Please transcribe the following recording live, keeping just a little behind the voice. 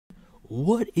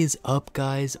What is up,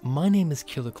 guys? My name is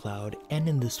Killer Cloud, and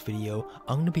in this video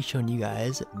I'm going to be showing you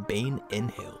guys Bane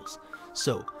Inhales.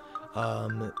 So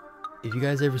if you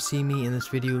guys ever see me in this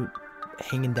video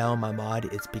hanging down my mod,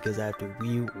 it's because I have to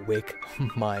re-wick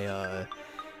my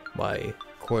my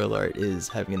coil art is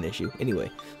having an issue. Anyway,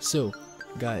 so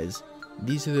guys,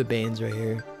 these are the Banes right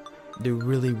here. They're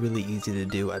really easy to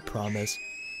do, I promise.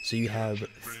 So you have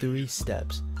 3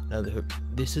 steps. Now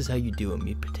this is how you do them.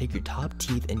 You take your top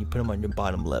teeth and you put them on your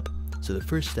bottom lip. So the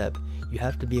first step, you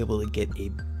have to be able to get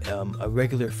a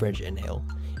regular French inhale.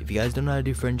 If you guys don't know how to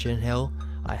do French inhale,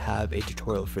 I have a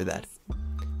tutorial for that.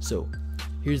 So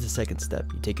here's the second step.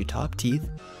 You take your top teeth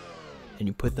and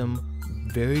you put them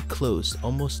very close,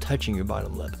 almost touching your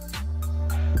bottom lip.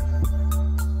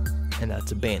 And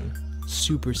that's a Bane.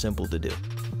 Super simple to do.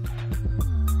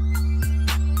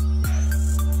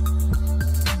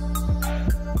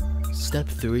 Step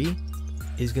 3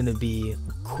 is going to be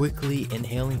quickly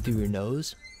inhaling through your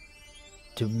nose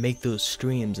to make those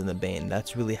streams in the Bane.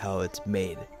 That's really how it's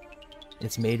made.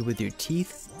 It's made with your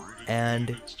teeth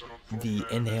and the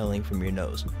inhaling from your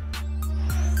nose.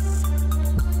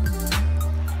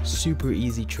 Super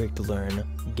easy trick to learn,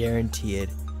 guarantee it.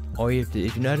 All you have to,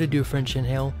 if you know how to do a French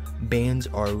inhale, Banes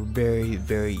are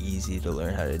very easy to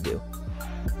learn how to do.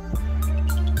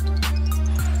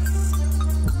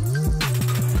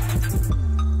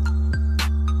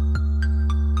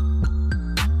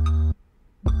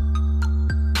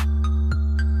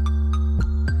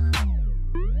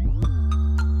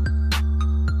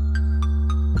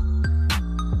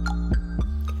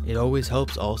 It always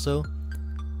helps also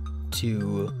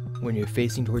to, when you're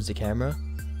facing towards the camera,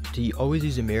 to always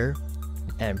use a mirror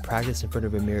and practice in front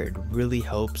of a mirror. It really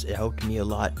helps. It helped me a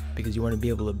lot because you want to be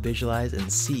able to visualize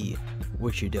and see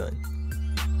what you're doing.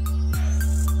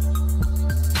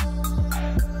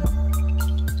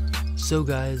 So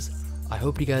guys, I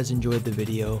hope you guys enjoyed the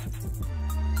video.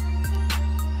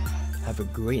 Have a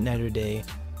great night or day,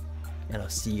 and I'll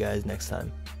see you guys next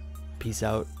time. Peace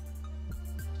out.